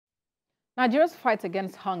Nigeria's fight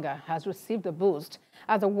against hunger has received a boost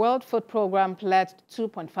as the World Food Programme pledged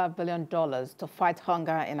 $2.5 billion to fight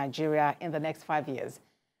hunger in Nigeria in the next 5 years.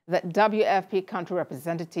 The WFP Country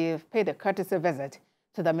Representative paid a courtesy visit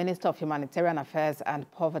to the Minister of Humanitarian Affairs and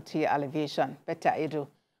Poverty Alleviation, Betta Edu.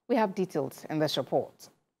 We have details in this report.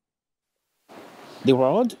 The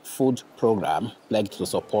World Food Programme pledged to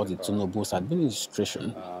support the Tinubu's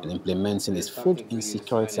administration in implementing its food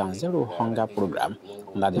insecurity and zero hunger program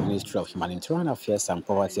under the Ministry of Humanitarian Affairs and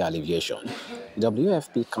Poverty Alleviation. The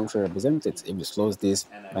WFP Country Representative disclosed this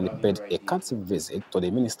when he paid a courtesy visit to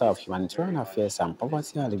the Minister of Humanitarian Affairs and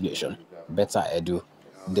Poverty Alleviation, Betta Edu.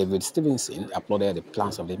 David Stevenson applauded the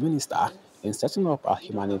plans of the minister in setting up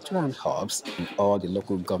humanitarian hubs in all the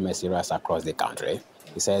local government areas across the country.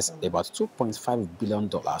 He says about $2.5 billion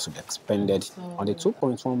will be expended on the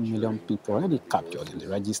 2.1 million people already captured in the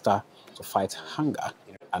register to fight hunger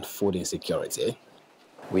and food insecurity.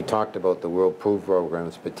 We talked about the World Food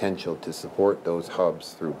Programme's potential to support those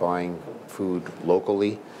hubs through buying food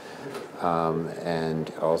locally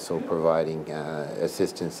and also providing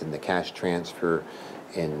assistance in the cash transfer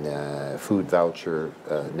in food voucher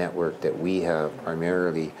network that we have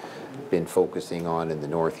primarily been focusing on in the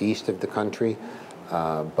northeast of the country,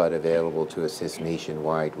 but available to assist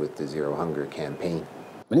nationwide with the Zero Hunger campaign.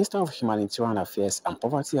 Minister of Humanitarian Affairs and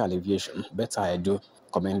Poverty Alleviation, Betta Edu,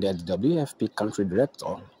 commended the WFP Country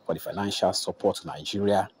Director for the financial support to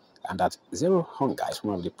Nigeria and that Zero Hunger is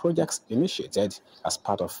one of the projects initiated as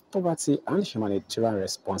part of poverty and humanitarian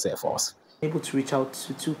response efforts. Able to reach out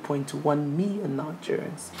to 2.1 million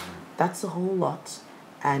Nigerians. That's a whole lot,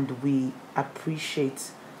 and we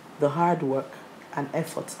appreciate the hard work and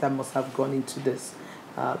efforts that must have gone into this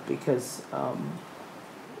because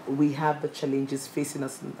we have the challenges facing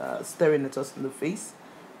us, staring at us in the face,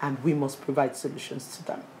 and we must provide solutions to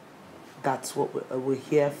them. That's what we're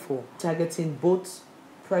here for. Targeting both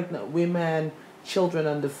pregnant women, children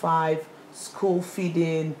under 5, school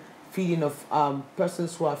feeding of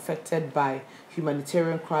persons who are affected by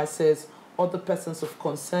humanitarian crisis, other persons of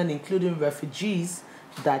concern, including refugees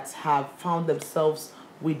that have found themselves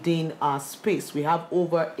within our space. We have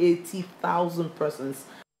over 80,000 persons.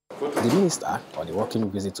 The minister, on a working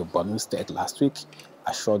visit to Borno State last week,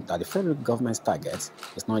 assured that the federal government's target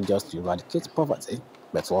is not just to eradicate poverty,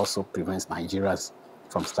 but to also prevent Nigerians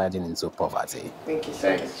from sliding into poverty. Thank you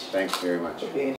so much. Thanks very much. Okay.